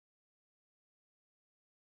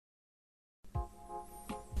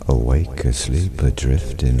Awake, asleep,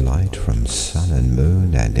 adrift in light from sun and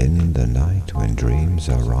moon, and in the night when dreams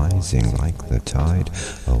are rising like the tide.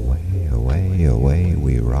 Away, away, away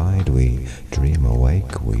we ride, we dream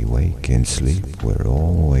awake, we wake in sleep. We're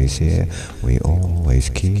always here, we always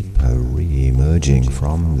keep re-emerging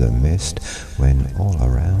from the mist, when all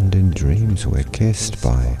around in dreams we're kissed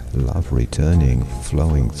by love returning,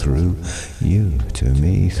 flowing through you to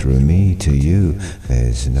me, through me to you.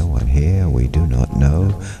 There's no one here we do not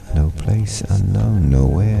know, no place unknown,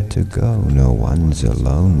 nowhere to go. No one's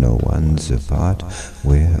alone, no one's apart.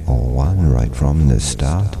 We're all one right from the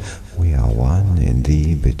start. We are one in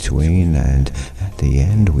the between, and at the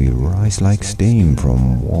end we rise like steam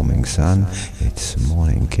from warming sun. It's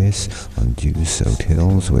morning kiss on dew-soaked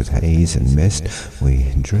hills with haze and mist.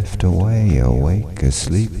 We drift away, awake,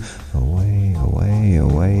 asleep. Away, away,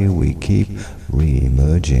 away we keep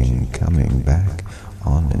re-emerging, coming back.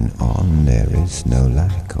 On and on, there is no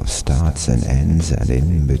lack of starts and ends and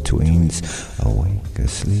in-betweens. Awake,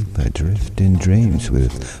 asleep, adrift in dreams,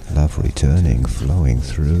 with love returning, flowing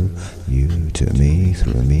through you to me,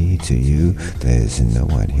 through me to you. There's no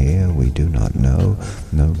one here we do not know,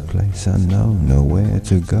 no place unknown, nowhere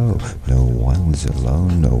to go. No one's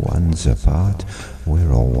alone, no one's apart.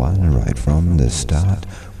 We're all one right from the start.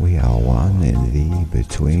 We are one in the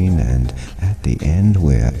between, and at the end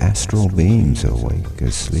we're astral beams. Awake,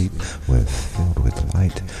 asleep, we're filled with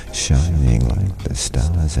light, shining like the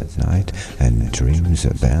stars at night, and dreams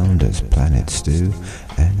abound as planets do,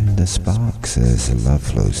 and the sparks as love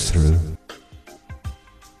flows through.